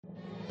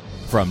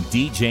from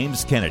D.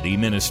 James Kennedy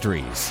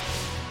Ministries.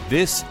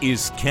 This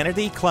is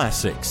Kennedy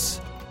Classics.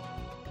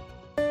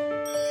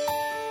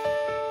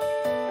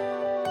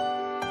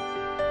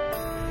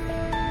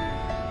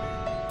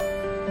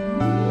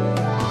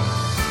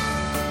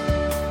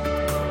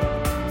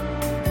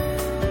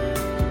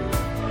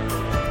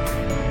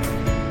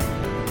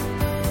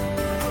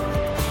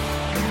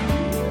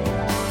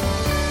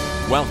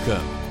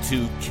 Welcome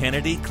to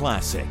Kennedy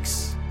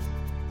Classics.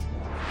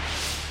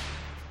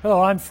 Hello,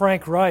 I'm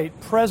Frank Wright,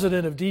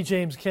 president of D.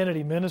 James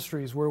Kennedy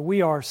Ministries, where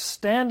we are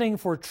standing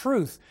for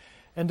truth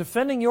and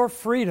defending your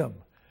freedom.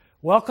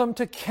 Welcome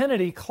to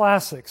Kennedy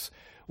Classics,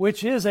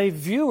 which is a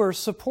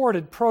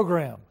viewer-supported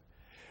program.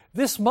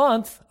 This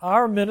month,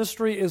 our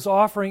ministry is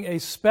offering a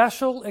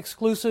special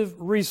exclusive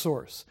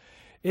resource.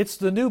 It's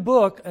the new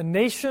book, A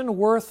Nation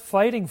Worth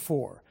Fighting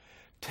For,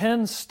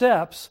 10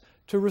 Steps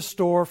to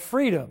Restore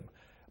Freedom,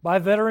 by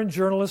veteran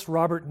journalist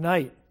Robert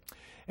Knight.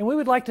 And we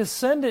would like to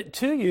send it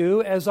to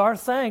you as our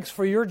thanks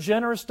for your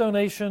generous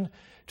donation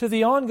to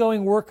the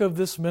ongoing work of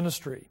this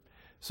ministry.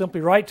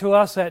 Simply write to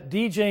us at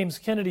D. James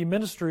Kennedy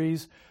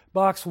Ministries,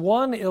 Box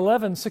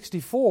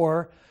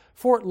 11164,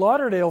 Fort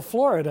Lauderdale,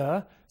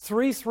 Florida,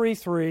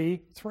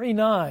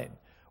 33339,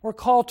 or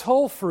call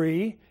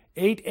toll-free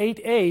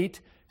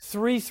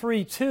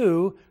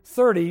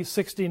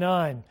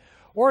 888-332-3069.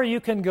 Or you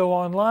can go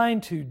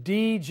online to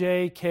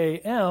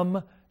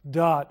djkm.org.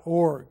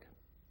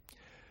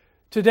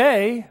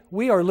 Today,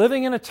 we are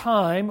living in a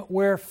time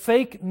where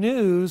fake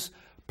news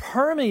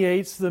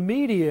permeates the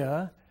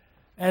media,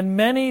 and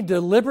many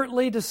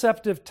deliberately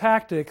deceptive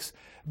tactics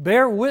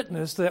bear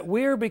witness that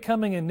we are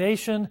becoming a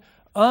nation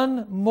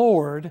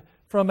unmoored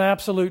from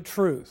absolute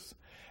truth.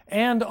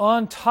 And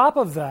on top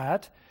of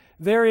that,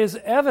 there is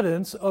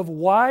evidence of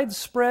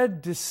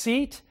widespread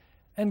deceit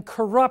and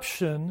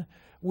corruption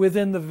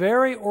within the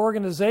very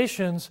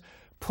organizations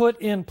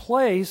put in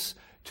place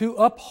to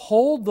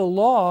uphold the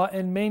law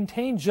and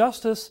maintain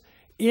justice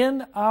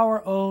in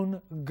our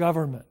own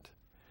government.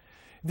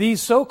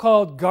 These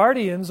so-called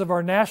guardians of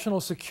our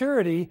national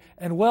security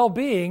and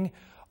well-being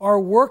are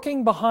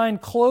working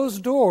behind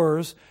closed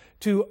doors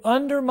to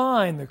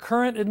undermine the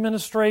current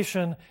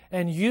administration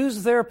and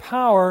use their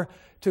power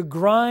to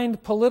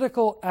grind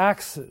political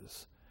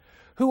axes.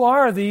 Who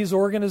are these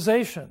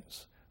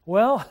organizations?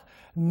 Well,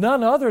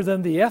 none other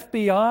than the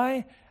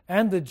FBI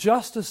and the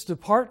Justice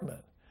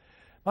Department.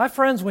 My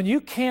friends, when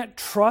you can't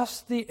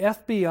trust the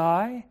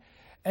FBI,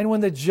 and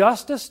when the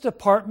Justice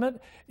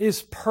Department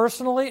is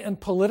personally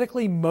and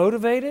politically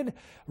motivated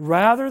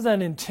rather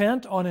than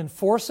intent on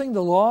enforcing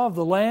the law of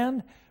the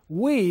land,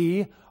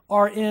 we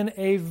are in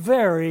a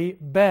very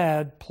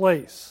bad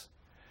place.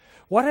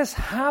 What has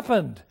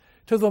happened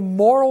to the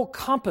moral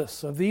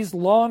compass of these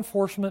law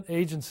enforcement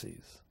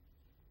agencies?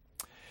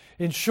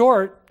 In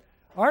short,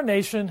 our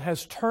nation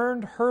has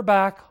turned her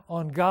back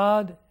on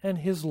God and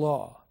His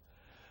law.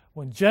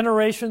 When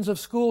generations of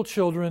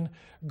schoolchildren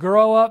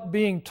grow up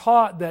being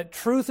taught that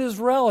truth is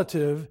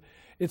relative,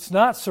 it's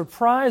not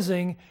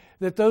surprising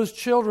that those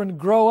children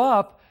grow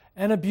up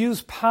and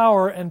abuse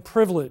power and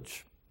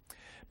privilege.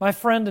 My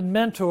friend and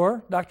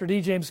mentor, Dr. D.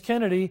 James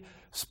Kennedy,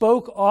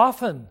 spoke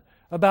often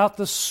about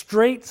the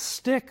straight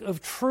stick of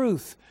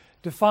truth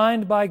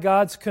defined by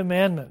God's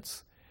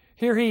commandments.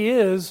 Here he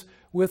is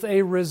with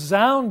a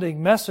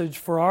resounding message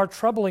for our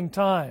troubling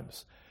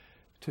times: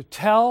 to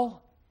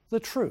tell the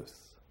truth.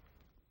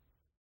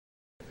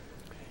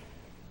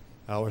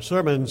 Our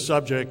sermon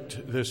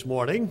subject this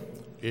morning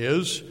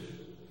is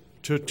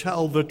to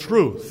tell the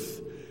truth,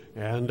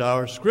 and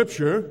our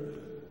scripture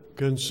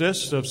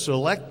consists of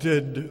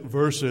selected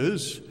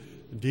verses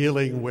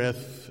dealing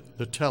with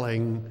the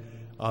telling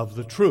of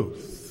the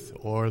truth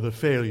or the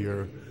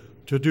failure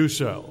to do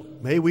so.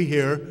 May we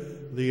hear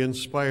the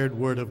inspired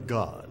word of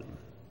God.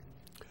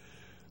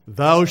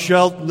 Thou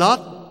shalt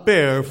not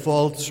bear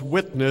false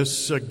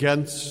witness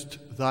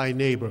against thy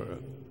neighbor.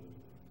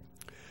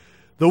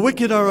 The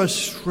wicked are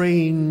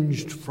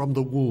estranged from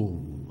the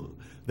womb.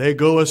 They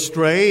go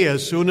astray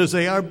as soon as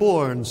they are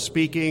born,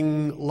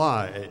 speaking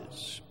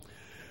lies.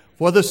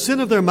 For the sin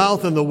of their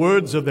mouth and the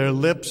words of their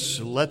lips,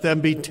 let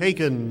them be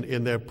taken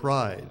in their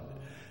pride,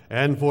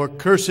 and for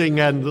cursing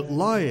and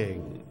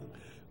lying,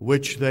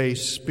 which they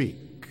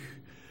speak,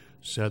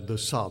 said the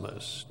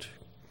psalmist.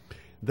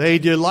 They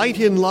delight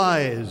in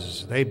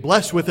lies. They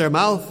bless with their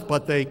mouth,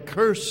 but they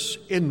curse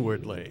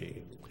inwardly.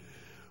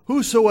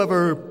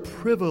 Whosoever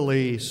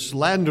privily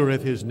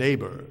slandereth his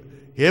neighbor,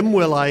 him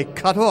will I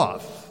cut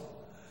off.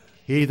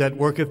 He that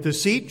worketh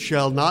deceit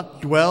shall not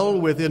dwell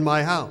within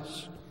my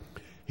house.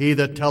 He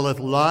that telleth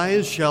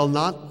lies shall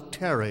not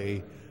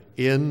tarry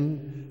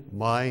in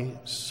my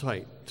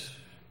sight.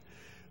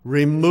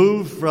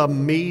 Remove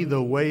from me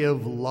the way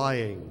of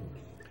lying.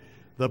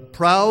 The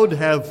proud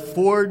have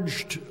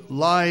forged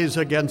lies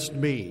against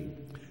me.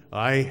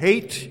 I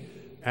hate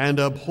and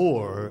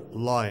abhor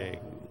lying,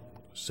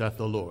 saith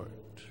the Lord.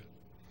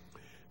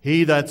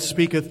 He that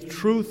speaketh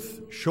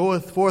truth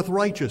showeth forth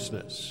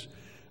righteousness,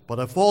 but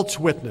a false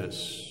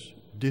witness,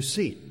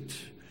 deceit.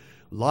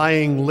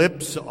 Lying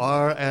lips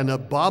are an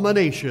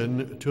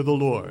abomination to the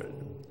Lord.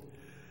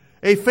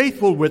 A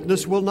faithful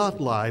witness will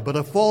not lie, but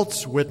a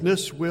false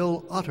witness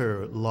will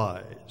utter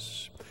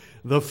lies.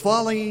 The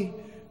folly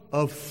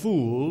of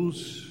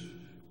fools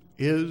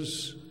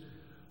is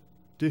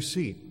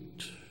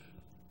deceit.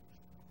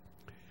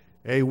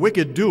 A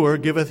wicked doer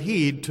giveth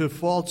heed to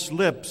false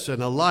lips,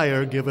 and a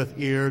liar giveth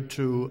ear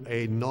to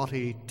a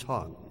naughty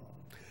tongue.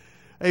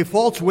 A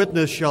false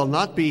witness shall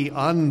not be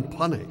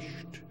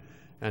unpunished,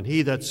 and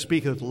he that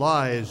speaketh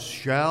lies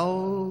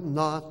shall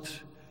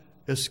not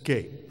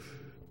escape.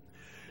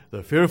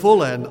 The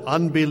fearful and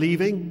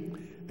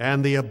unbelieving,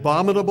 and the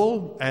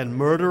abominable, and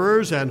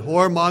murderers, and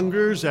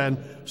whoremongers, and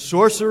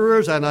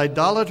sorcerers, and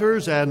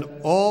idolaters, and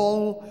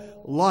all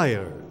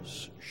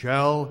liars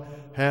shall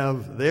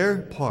have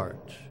their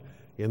part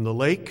in the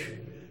lake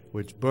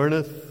which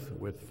burneth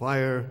with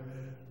fire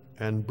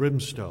and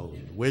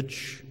brimstone,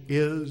 which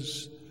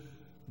is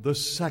the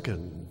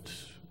second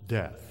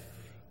death.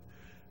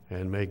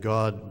 And may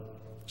God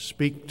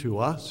speak to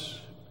us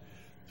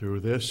through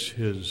this,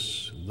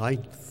 his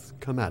ninth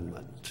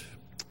commandment.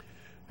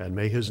 And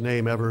may his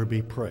name ever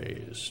be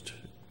praised.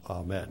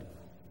 Amen.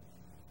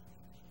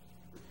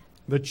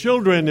 The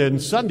children in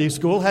Sunday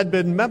school had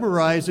been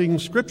memorizing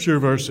scripture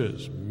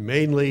verses,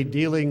 mainly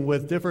dealing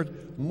with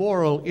different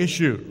moral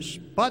issues.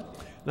 But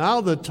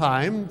now the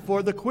time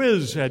for the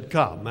quiz had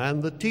come,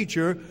 and the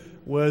teacher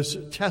was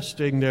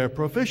testing their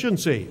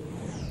proficiency.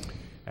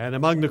 And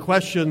among the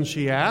questions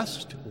she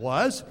asked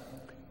was,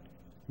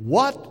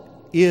 what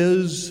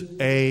is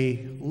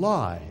a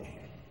lie?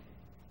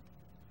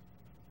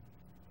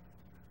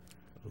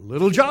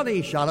 Little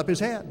Johnny shot up his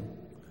hand.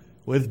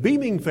 With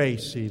beaming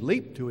face, he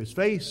leaped to his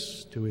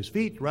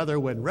feet,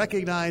 when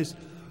recognized,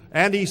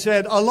 and he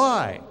said, a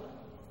lie.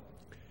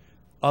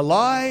 A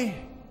lie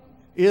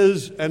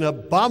is an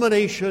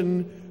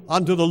abomination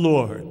unto the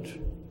Lord,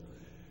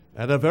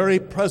 and a very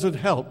present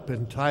help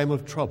in time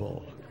of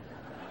trouble.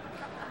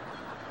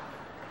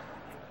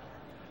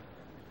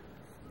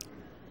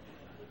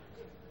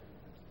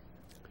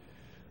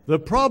 The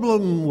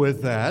problem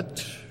with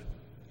that,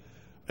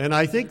 and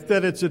I think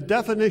that it's a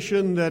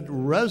definition that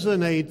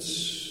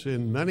resonates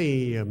in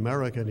many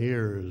American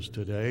ears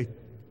today,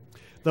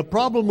 the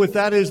problem with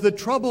that is the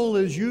trouble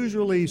is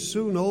usually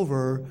soon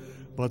over,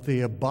 but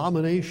the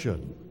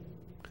abomination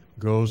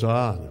goes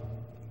on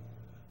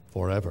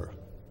forever.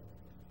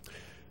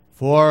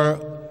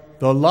 For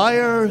the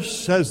liar,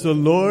 says the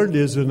Lord,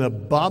 is an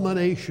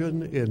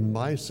abomination in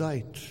my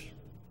sight,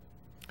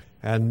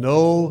 and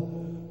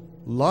no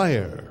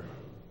liar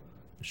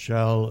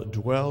shall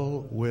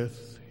dwell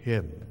with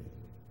him.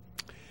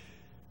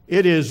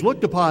 It is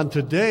looked upon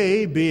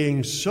today,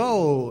 being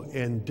so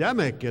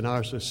endemic in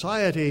our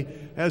society,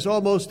 as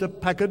almost a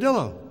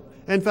peccadillo.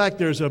 In fact,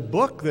 there's a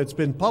book that's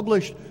been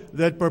published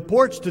that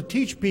purports to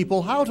teach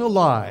people how to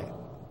lie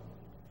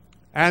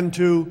and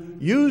to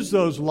use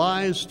those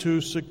lies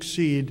to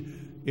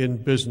succeed in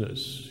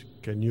business.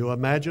 Can you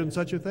imagine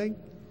such a thing?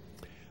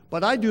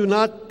 But I do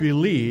not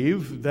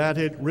believe that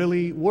it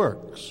really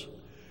works,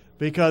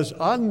 because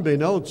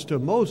unbeknownst to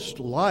most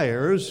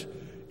liars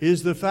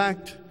is the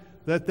fact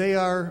that they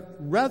are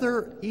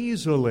rather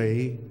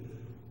easily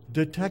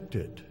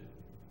detected.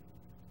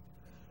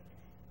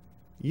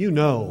 You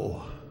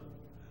know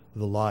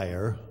the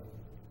liar.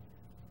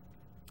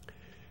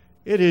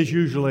 It is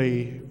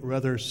usually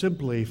rather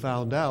simply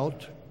found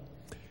out,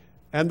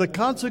 and the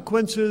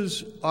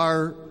consequences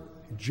are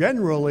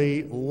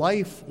generally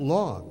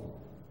lifelong.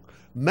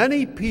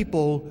 Many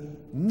people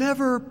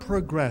never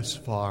progress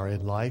far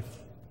in life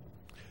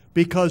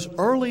because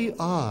early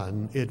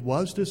on it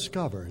was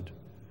discovered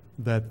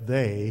that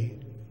they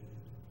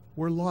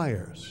were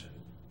liars.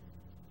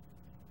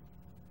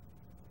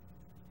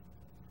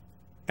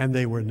 And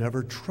they were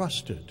never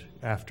trusted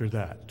after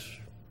that.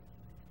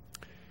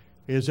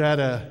 Is that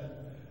a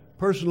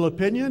personal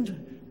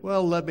opinion?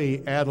 Well, let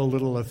me add a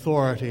little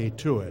authority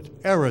to it.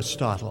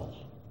 Aristotle.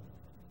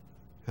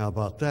 How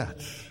about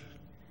that?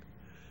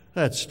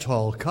 That's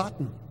tall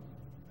cotton.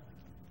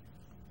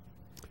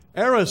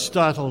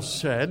 Aristotle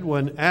said,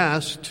 when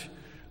asked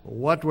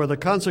what were the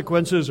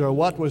consequences or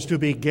what was to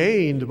be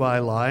gained by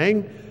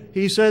lying,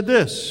 he said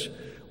this: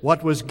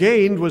 what was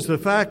gained was the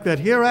fact that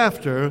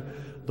hereafter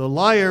the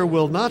liar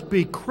will not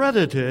be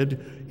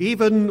credited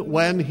even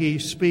when he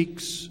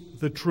speaks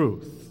the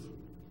truth.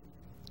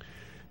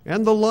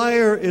 And the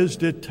liar is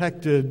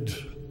detected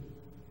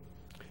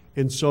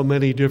in so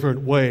many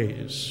different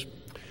ways.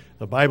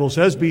 The Bible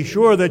says, be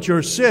sure that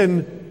your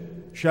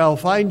sin shall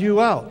find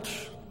you out.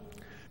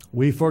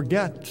 We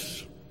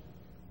forget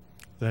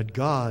that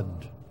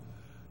God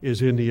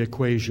is in the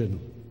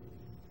equation.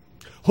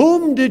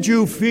 Whom did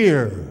you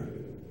fear,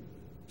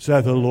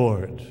 said the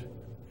Lord,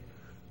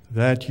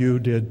 that you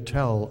did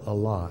tell a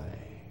lie?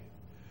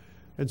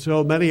 And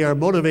so many are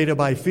motivated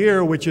by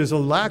fear, which is a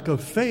lack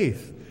of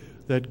faith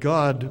that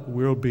God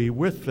will be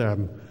with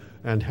them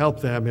and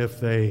help them if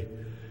they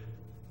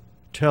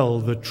tell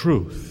the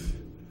truth.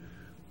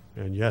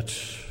 And yet,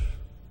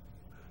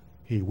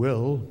 He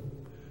will,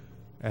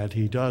 and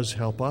He does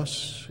help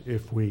us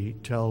if we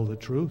tell the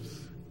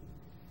truth.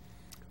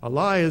 A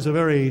lie is a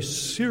very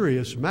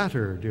serious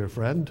matter, dear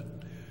friend.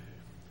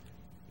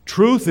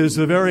 Truth is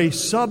the very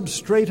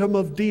substratum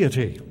of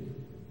deity.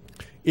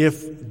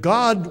 If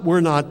God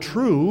were not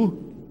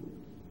true,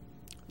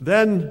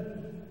 then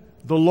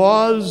the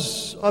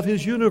laws of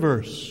His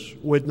universe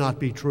would not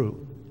be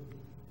true.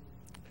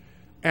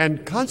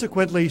 And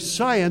consequently,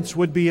 science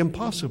would be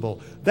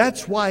impossible.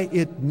 That's why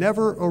it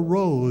never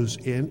arose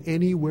in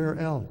anywhere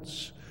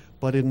else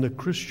but in the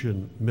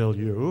Christian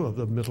milieu of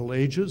the Middle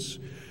Ages,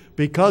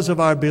 because of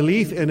our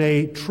belief in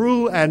a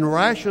true and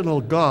rational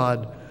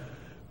God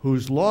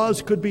whose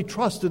laws could be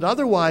trusted.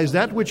 Otherwise,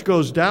 that which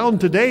goes down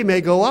today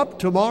may go up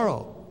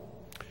tomorrow.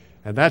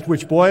 And that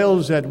which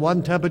boils at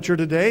one temperature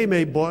today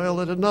may boil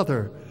at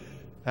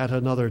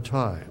another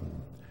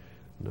time.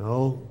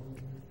 No,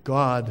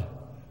 God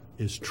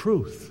is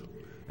truth,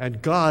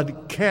 and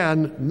God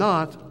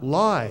cannot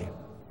lie,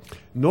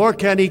 nor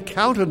can He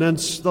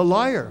countenance the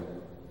liar.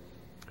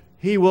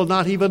 He will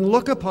not even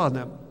look upon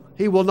them.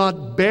 He will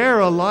not bear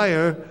a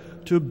liar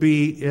to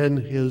be in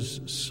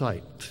His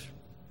sight.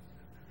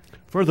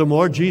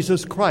 Furthermore,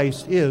 Jesus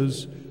Christ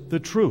is the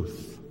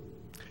truth.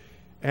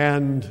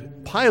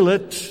 And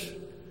Pilate,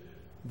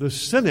 the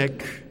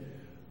cynic,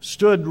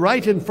 stood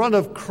right in front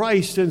of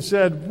Christ and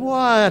said,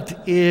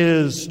 "What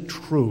is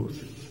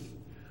truth?"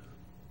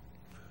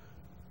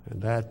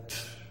 And that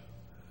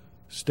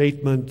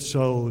statement,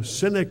 so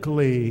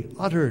cynically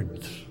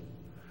uttered,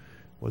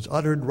 was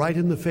uttered right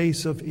in the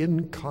face of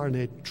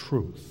incarnate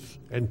truth.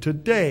 And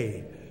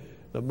today,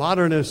 the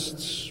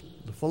modernists,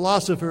 the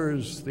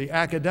philosophers, the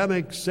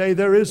academics say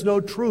there is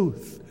no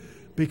truth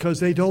because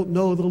they don't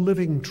know the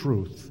living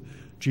truth,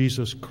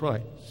 Jesus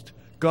Christ.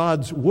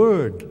 God's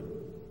Word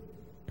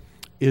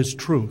is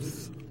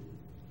truth.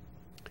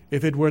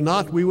 If it were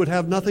not, we would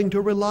have nothing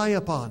to rely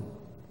upon.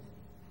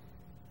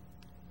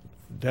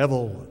 The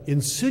devil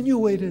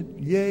insinuated,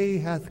 yea,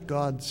 hath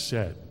God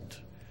said.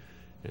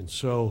 And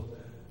so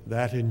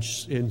that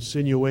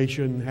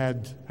insinuation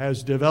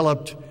has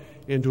developed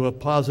into a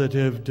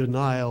positive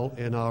denial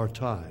in our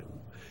time.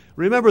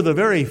 Remember the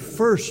very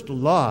first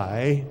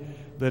lie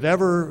that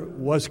ever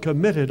was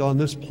committed on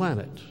this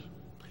planet,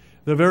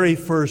 the very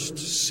first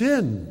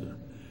sin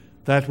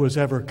that was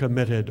ever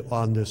committed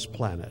on this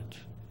planet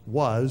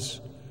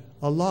was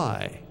a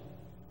lie.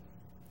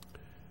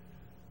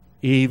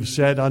 Eve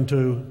said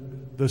unto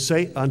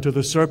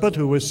the serpent,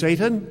 who was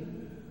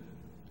Satan,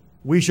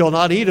 "We shall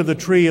not eat of the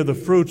tree of the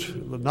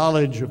fruit, the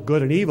knowledge of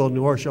good and evil,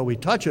 nor shall we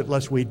touch it,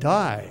 lest we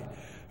die."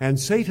 And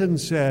Satan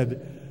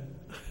said,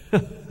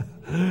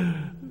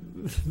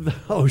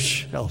 "Thou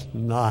shalt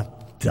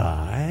not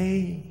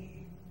die."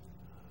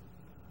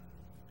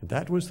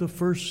 That was the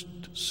first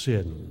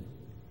sin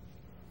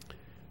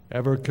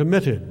ever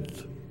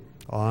committed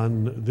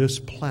on this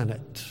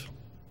planet.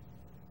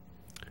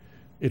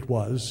 It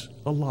was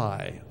a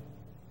lie.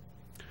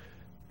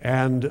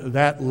 And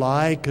that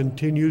lie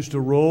continues to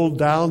roll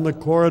down the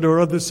corridor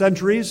of the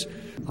centuries.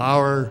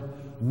 Our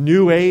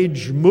New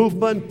Age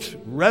movement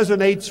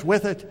resonates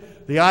with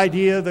it. The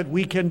idea that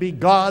we can be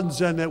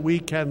gods and that we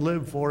can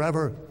live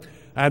forever,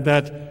 and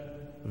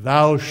that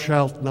 "thou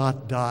shalt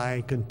not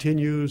die"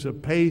 continues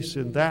apace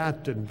in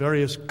that and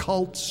various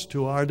cults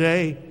to our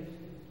day.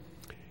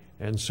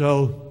 And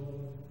so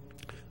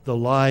the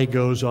lie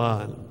goes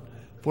on.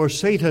 For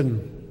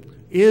Satan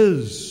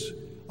is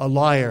a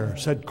liar,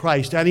 said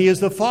Christ, and he is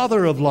the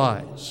father of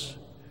lies.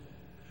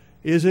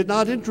 Is it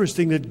not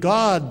interesting that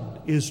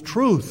God is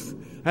truth,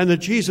 and that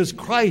Jesus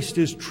Christ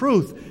is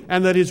truth,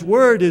 and that His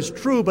Word is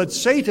true, but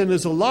Satan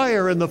is a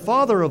liar and the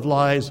father of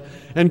lies?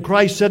 And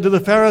Christ said to the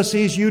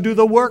Pharisees, "You do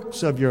the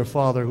works of your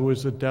father, who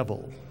is the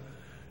devil."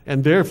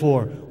 And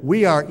therefore,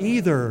 we are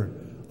either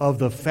of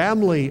the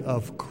family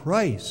of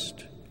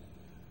Christ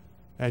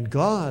and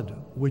God,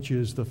 which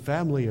is the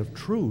family of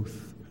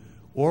truth,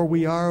 or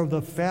we are of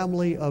the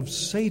family of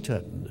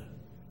Satan,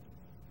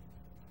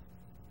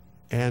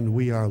 and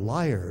we are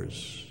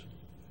liars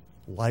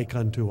like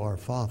unto our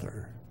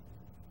father.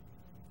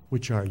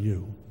 Which are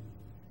you?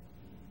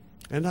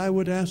 And I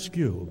would ask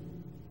you,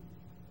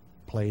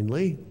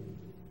 plainly,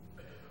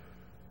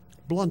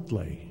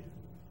 bluntly,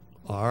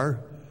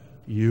 are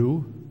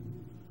you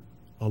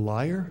a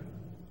liar?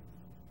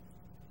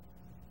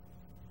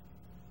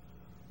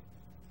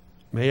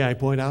 May I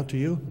point out to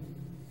you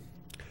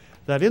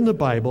that in the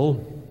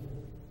Bible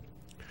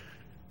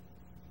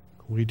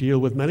we deal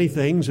with many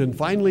things, and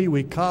finally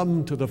we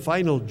come to the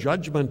final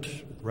judgment,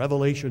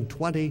 Revelation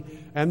 20,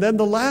 and then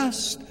the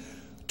last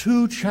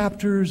 2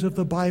 chapters of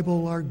the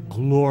Bible are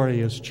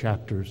glorious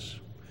chapters.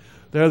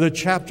 They're the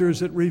chapters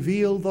that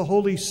reveal the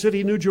holy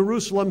city, New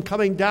Jerusalem,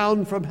 coming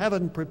down from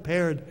heaven,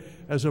 prepared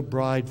as a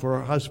bride for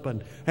her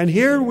husband. And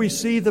here we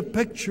see the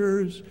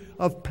pictures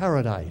of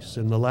paradise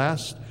in the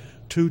last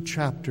 2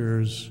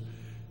 chapters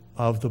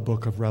of the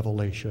book of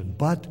Revelation.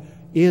 But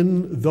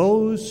in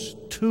those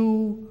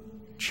 2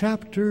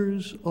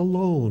 chapters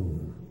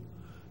alone,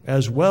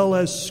 as well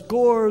as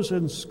scores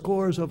and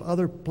scores of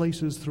other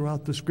places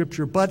throughout the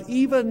Scripture. But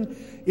even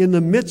in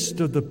the midst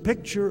of the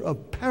picture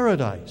of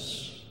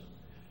paradise,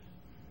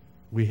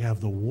 we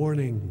have the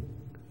warning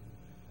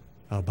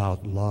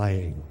about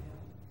lying.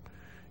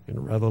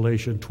 In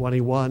Revelation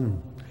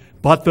 21,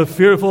 but the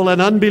fearful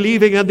and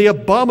unbelieving and the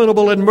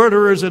abominable and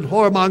murderers and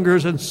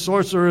whoremongers and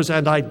sorcerers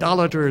and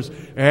idolaters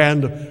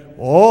and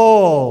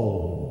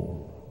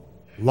all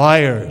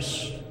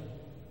liars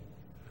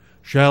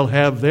shall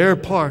have their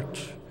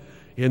part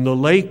in the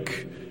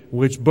lake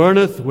which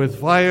burneth with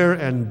fire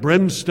and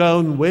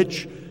brimstone,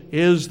 which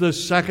is the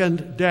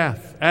second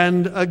death.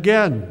 And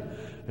again,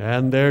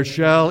 and there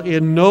shall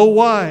in no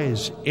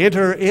wise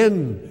enter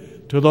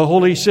in to the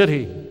holy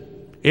city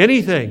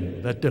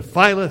anything that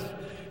defileth,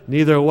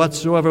 neither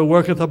whatsoever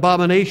worketh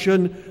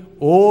abomination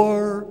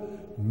or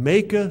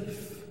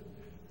maketh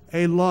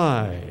a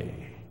lie,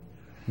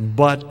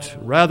 but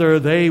rather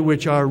they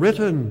which are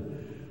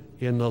written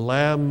in the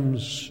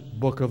Lamb's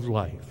book of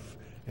life.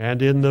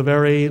 And in the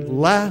very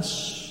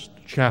last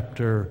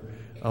chapter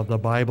of the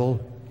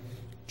Bible,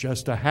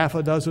 just a half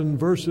a dozen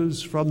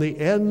verses from the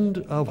end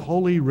of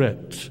Holy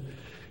Writ,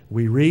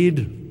 we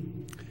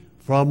read,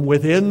 from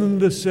within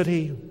the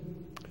city,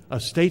 a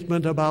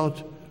statement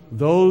about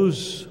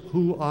those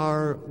who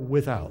are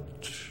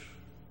without.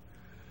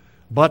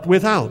 But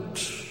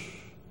without,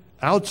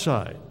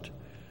 outside,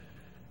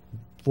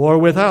 for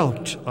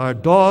without are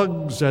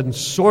dogs and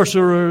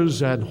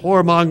sorcerers and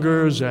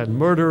whoremongers and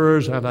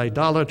murderers and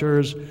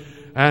idolaters,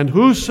 and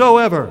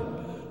whosoever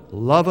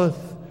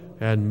loveth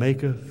and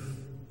maketh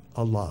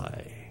a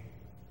lie.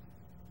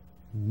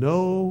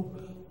 No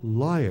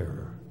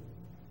liar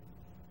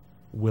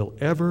will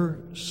ever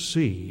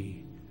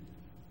see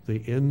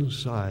the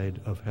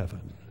inside of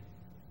heaven.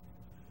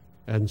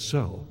 And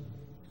so,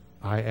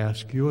 I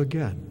ask you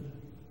again,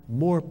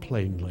 more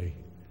plainly,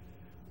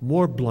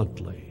 more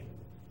bluntly,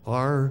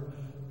 are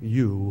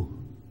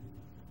you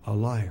a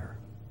liar?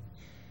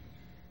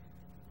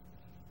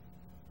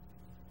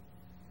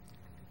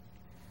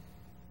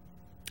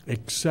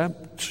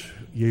 Except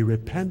ye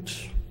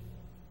repent,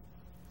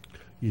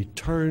 ye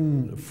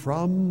turn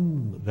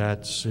from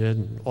that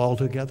sin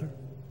altogether,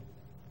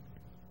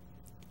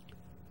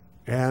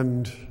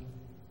 and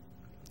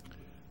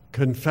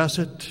confess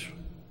it,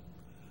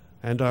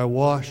 and are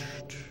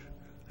washed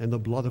in the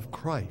blood of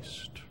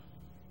Christ,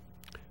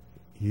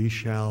 ye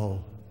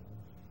shall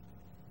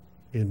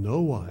in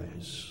no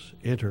wise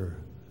enter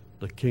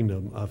the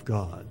kingdom of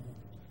God.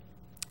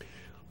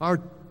 Our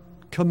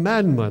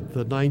commandment,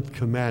 the ninth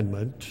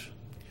commandment,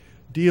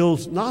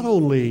 deals not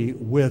only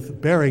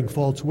with bearing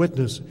false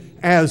witness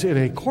as in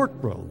a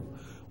courtroom,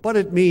 but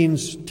it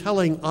means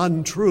telling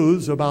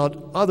untruths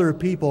about other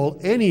people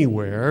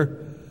anywhere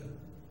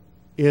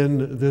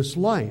in this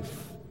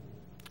life.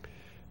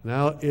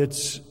 Now,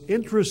 it's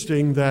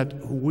interesting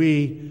that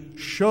we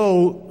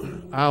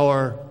show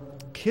our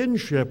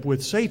kinship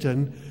with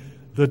Satan.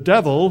 The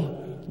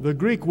devil, the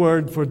Greek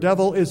word for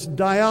devil is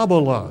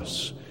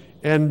diabolos.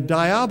 And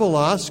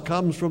diabolos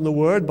comes from the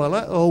word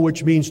baleo,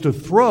 which means to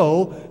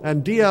throw,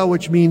 and dia,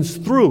 which means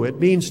through. It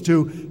means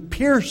to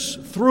pierce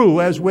through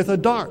as with a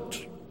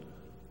dart.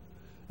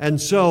 And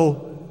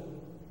so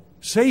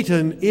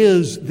Satan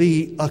is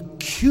the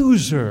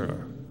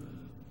accuser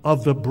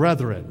of the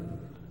brethren.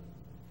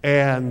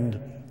 And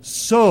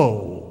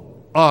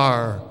so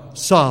are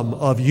some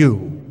of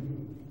you.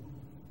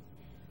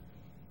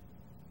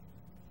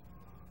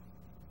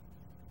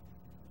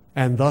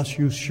 And thus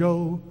you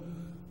show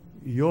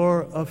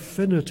your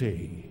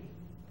affinity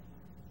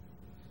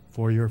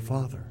for your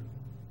father.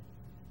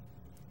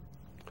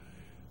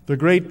 The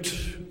great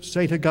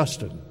St.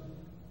 Augustine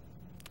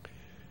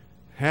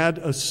had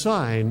a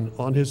sign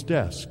on his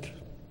desk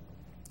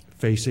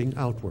facing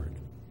outward,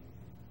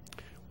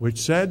 which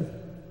said,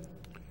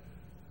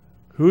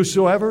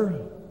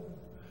 "Whosoever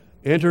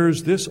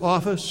enters this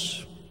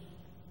office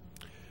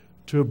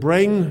to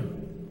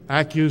bring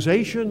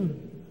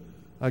accusation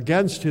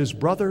against his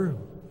brother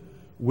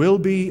will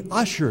be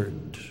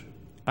ushered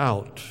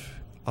out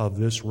of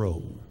this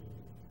room."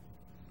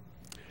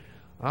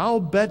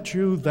 I'll bet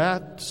you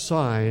that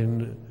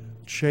sign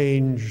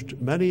changed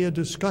many a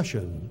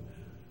discussion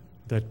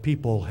that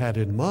people had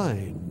in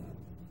mind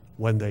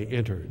when they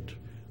entered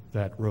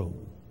that room.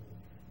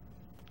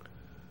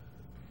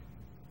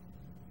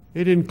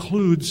 It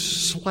includes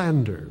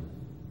slander,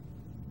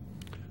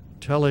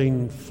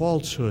 telling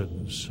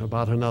falsehoods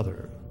about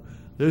another.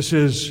 This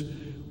is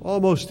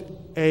almost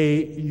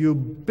a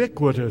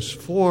ubiquitous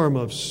form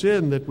of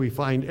sin that we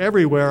find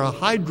everywhere, a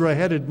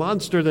hydra-headed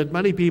monster that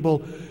many people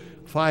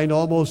find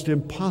almost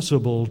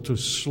impossible to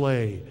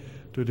slay,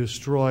 to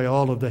destroy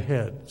all of the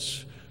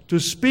heads, to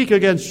speak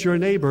against your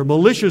neighbor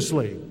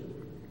maliciously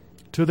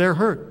to their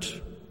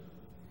hurt.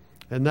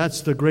 And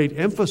that's the great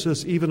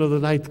emphasis even of the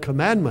ninth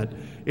commandment.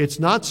 It's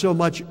not so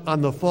much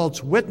on the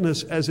false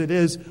witness as it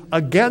is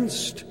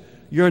against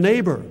your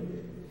neighbor.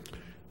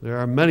 There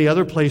are many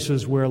other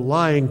places where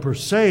lying per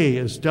se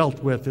is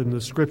dealt with in the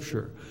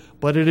Scripture,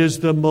 but it is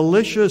the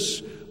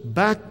malicious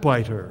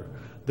backbiter,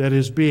 that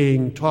is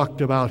being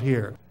talked about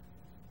here.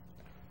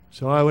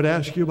 So I would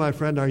ask you, my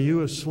friend, are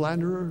you a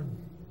slanderer,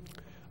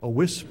 a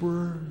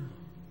whisperer,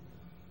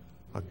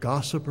 a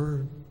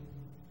gossiper,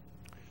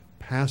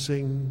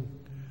 passing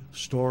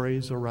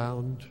stories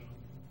around?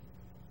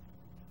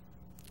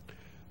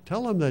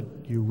 Tell them that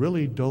you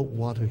really don't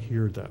want to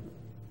hear them.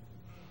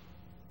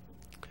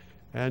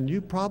 And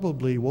you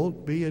probably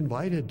won't be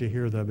invited to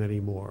hear them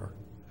anymore.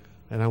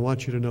 And I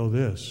want you to know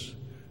this: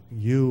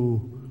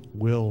 you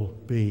will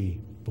be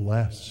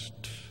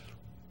blessed.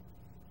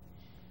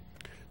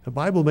 The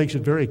Bible makes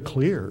it very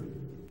clear.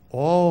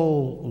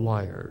 All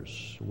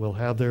liars will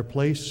have their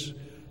place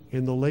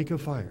in the lake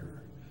of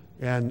fire,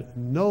 and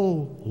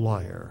no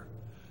liar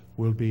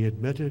will be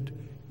admitted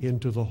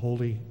into the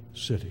holy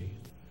city.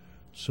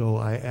 So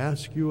I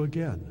ask you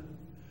again,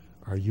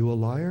 are you a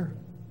liar?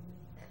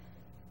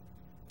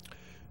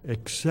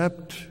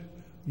 Except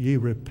ye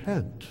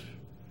repent,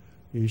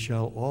 ye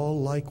shall all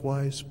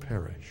likewise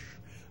perish.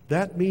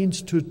 That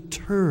means to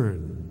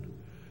turn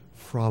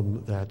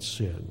from that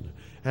sin.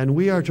 And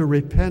we are to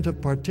repent of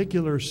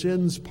particular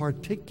sins,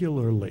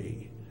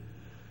 particularly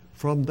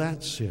from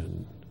that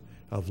sin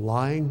of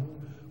lying,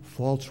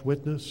 false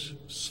witness,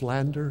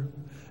 slander,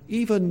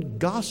 even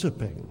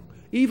gossiping,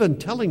 even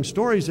telling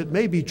stories that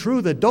may be true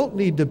that don't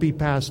need to be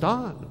passed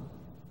on.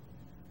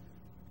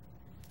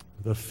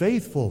 The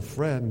faithful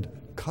friend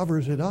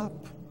covers it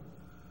up,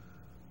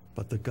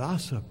 but the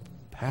gossip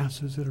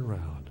passes it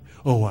around.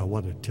 Oh, I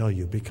want to tell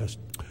you because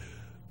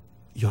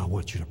I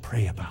want you to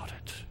pray about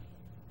it.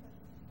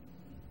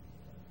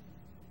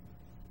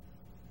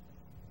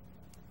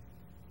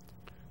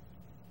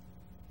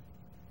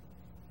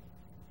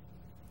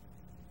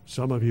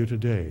 Some of you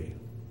today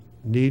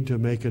need to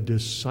make a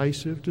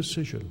decisive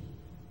decision.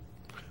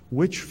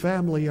 Which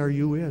family are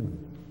you in?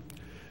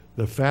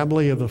 The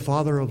family of the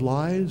father of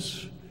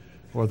lies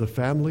or the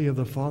family of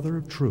the father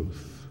of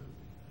truth?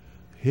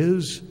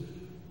 His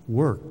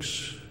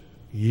works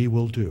ye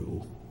will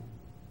do.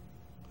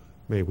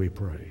 May we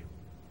pray.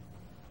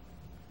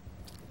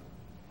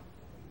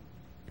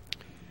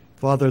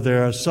 Father,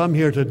 there are some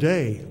here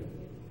today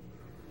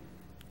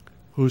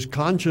whose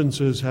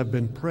consciences have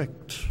been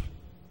pricked,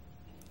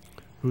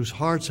 whose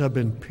hearts have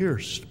been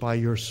pierced by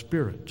your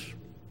Spirit,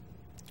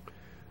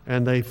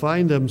 and they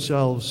find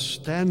themselves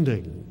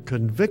standing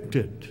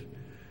convicted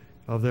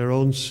of their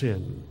own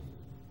sin.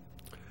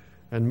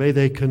 And may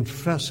they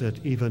confess it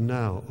even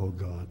now, O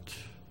God.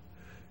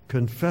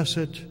 Confess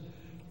it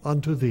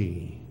unto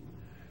Thee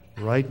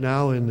right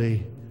now in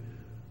the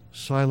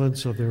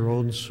silence of their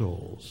own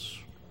souls.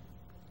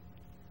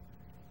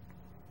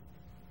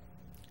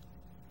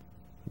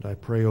 And I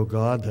pray, O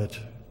God, that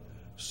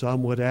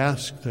some would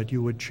ask that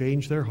you would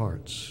change their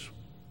hearts.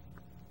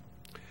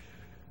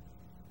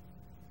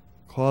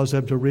 Cause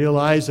them to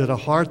realize that a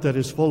heart that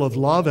is full of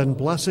love and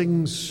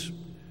blessings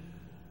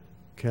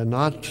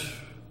cannot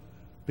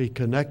be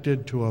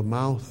connected to a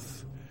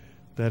mouth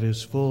that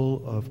is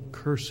full of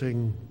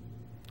cursing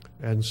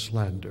and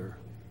slander.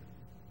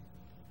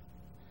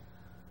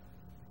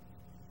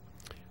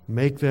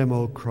 Make them,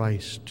 O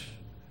Christ,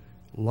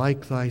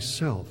 like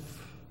thyself,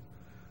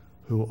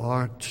 who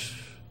art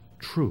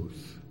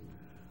truth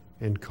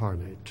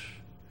incarnate.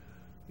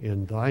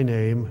 In thy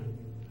name,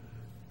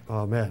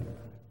 amen.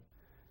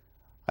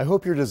 I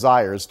hope your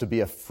desire is to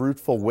be a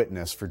fruitful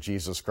witness for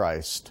Jesus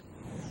Christ.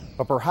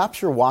 But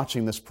perhaps you're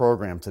watching this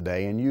program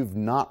today and you've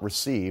not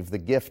received the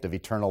gift of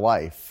eternal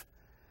life.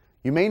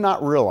 You may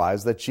not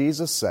realize that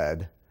Jesus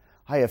said,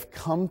 I have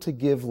come to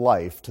give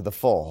life to the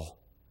full.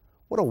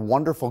 What a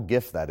wonderful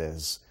gift that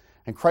is.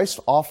 And Christ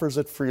offers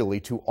it freely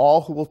to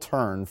all who will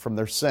turn from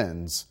their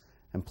sins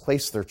and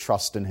place their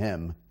trust in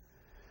Him.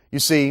 You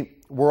see,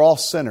 we're all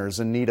sinners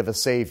in need of a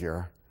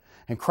Savior.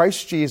 And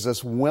Christ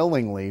Jesus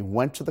willingly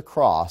went to the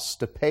cross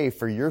to pay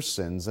for your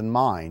sins and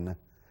mine.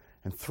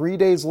 And 3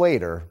 days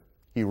later,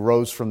 He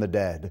rose from the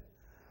dead.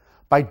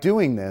 By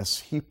doing this,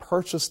 He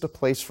purchased a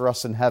place for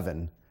us in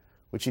heaven,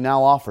 which He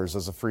now offers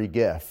as a free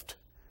gift.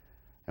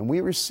 And we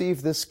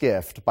receive this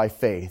gift by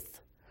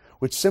faith,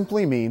 which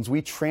simply means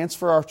we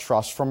transfer our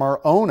trust from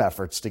our own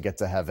efforts to get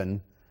to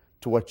heaven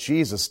to what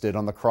Jesus did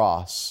on the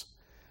cross.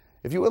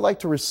 If you would like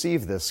to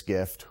receive this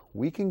gift,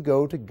 we can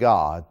go to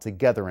God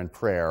together in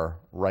prayer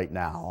right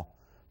now.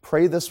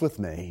 Pray this with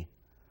me.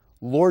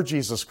 Lord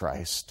Jesus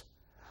Christ,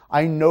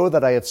 I know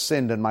that I have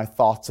sinned in my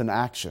thoughts and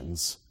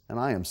actions, and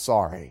I am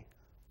sorry.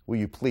 Will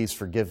you please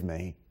forgive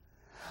me?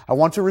 I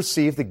want to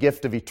receive the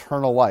gift of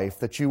eternal life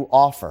that you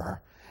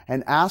offer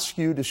and ask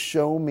you to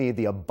show me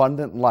the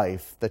abundant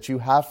life that you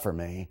have for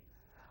me.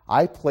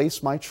 I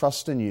place my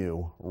trust in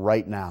you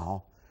right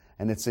now,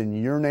 and it's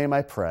in your name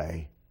I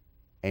pray.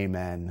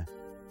 Amen.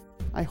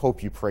 I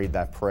hope you prayed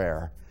that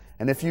prayer,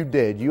 and if you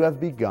did, you have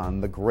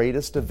begun the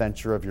greatest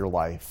adventure of your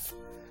life.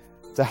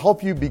 To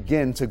help you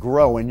begin to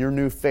grow in your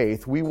new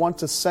faith, we want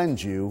to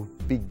send you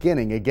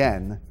Beginning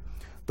Again,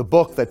 the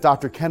book that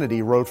Dr.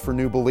 Kennedy wrote for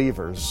new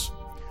believers.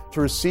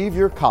 To receive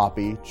your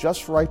copy,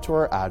 just write to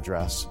our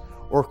address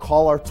or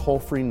call our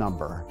toll-free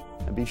number,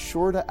 and be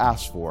sure to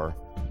ask for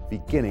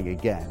Beginning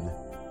Again.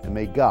 and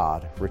may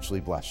God richly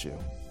bless you.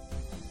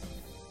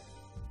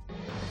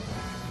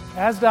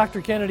 As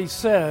Dr. Kennedy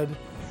said,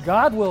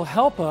 God will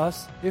help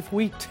us if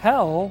we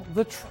tell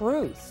the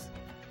truth.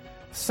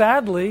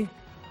 Sadly,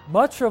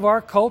 much of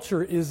our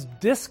culture is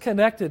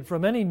disconnected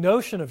from any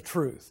notion of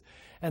truth,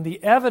 and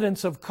the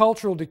evidence of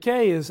cultural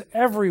decay is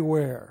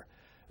everywhere,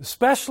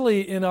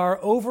 especially in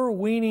our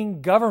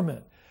overweening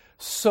government,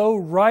 so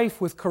rife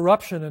with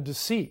corruption and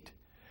deceit.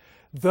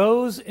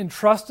 Those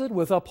entrusted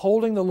with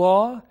upholding the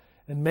law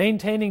and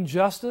maintaining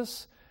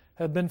justice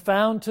have been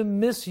found to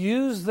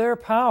misuse their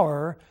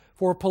power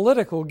for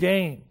political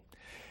gain.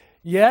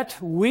 Yet,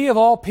 we of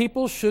all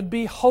people should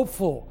be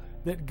hopeful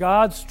that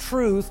God's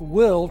truth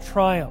will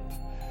triumph.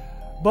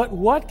 But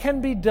what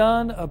can be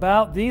done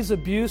about these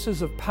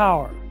abuses of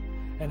power,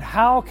 and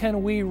how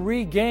can we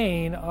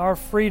regain our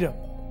freedom?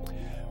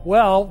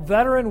 Well,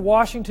 veteran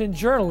Washington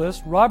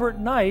journalist Robert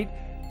Knight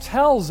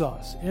tells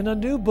us in a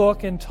new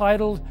book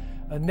entitled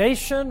A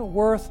Nation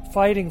Worth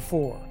Fighting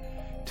For,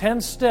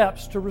 10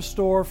 Steps to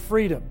Restore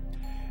Freedom.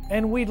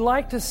 And we'd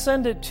like to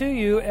send it to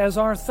you as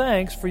our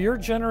thanks for your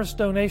generous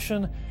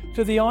donation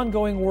to the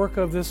ongoing work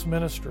of this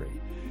ministry.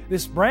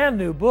 This brand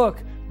new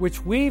book,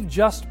 which we've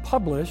just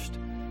published,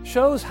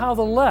 shows how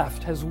the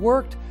left has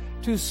worked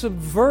to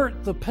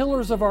subvert the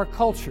pillars of our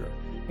culture,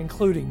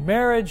 including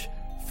marriage,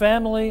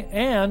 family,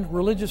 and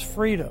religious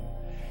freedom.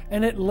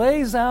 And it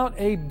lays out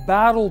a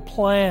battle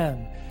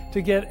plan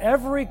to get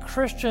every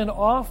Christian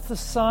off the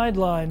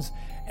sidelines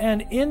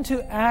and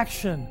into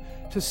action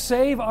to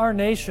save our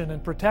nation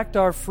and protect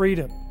our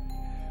freedom.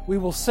 We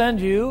will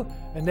send you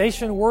A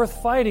Nation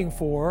Worth Fighting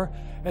For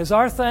as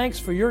our thanks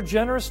for your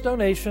generous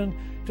donation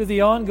to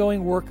the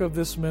ongoing work of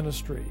this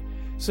ministry.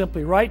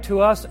 Simply write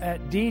to us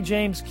at D.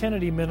 James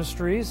Kennedy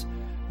Ministries,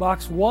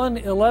 Box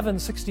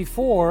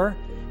 11164,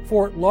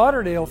 Fort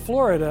Lauderdale,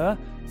 Florida,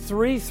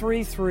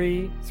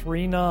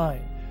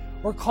 33339,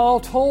 or call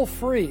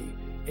toll-free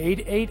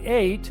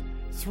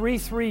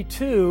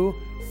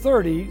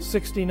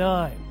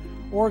 888-332-3069,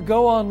 or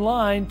go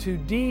online to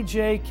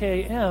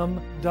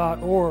djkm.org.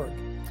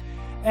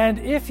 And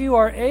if you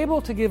are able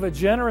to give a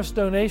generous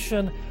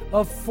donation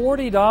of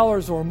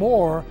 $40 or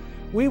more,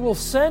 we will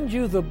send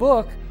you the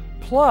book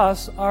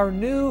plus our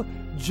new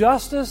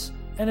Justice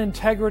and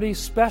Integrity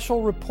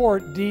Special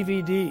Report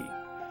DVD.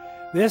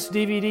 This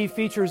DVD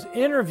features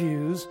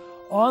interviews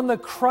on the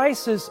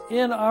crisis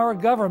in our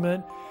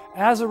government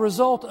as a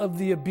result of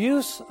the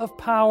abuse of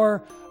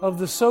power of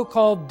the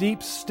so-called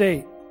deep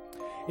state.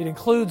 It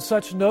includes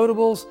such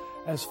notables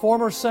as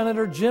former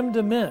Senator Jim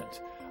DeMint,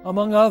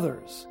 among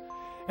others.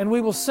 And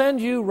we will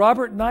send you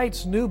Robert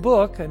Knight's new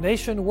book, A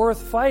Nation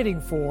Worth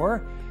Fighting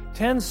For,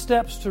 10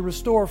 Steps to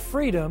Restore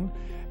Freedom,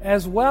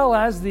 as well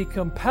as the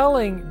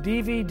compelling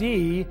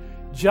DVD,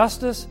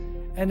 Justice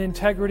and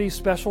Integrity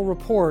Special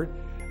Report,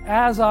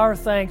 as our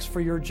thanks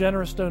for your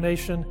generous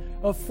donation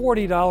of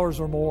 $40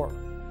 or more.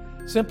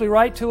 Simply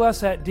write to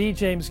us at D.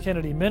 James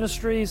Kennedy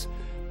Ministries,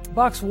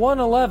 Box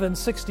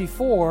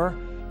 11164,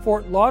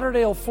 Fort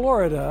Lauderdale,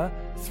 Florida,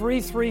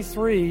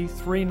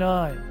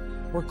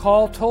 33339, or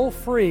call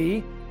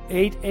toll-free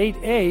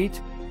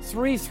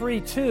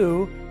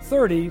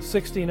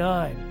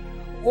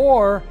 888-332-3069,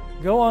 or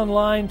go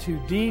online to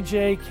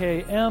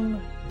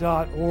djkm.org.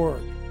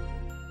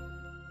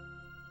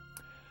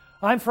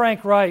 I'm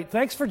Frank Wright.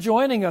 Thanks for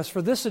joining us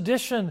for this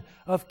edition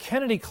of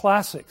Kennedy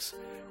Classics.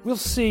 We'll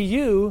see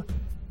you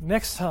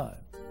next time.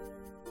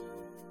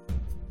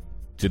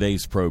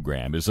 Today's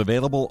program is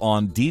available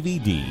on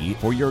DVD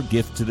for your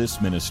gift to this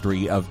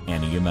ministry of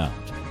any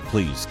amount.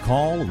 Please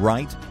call,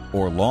 write,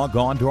 or log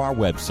on to our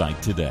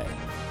website today.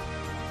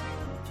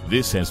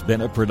 This has been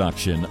a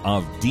production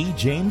of D.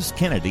 James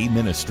Kennedy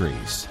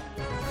Ministries.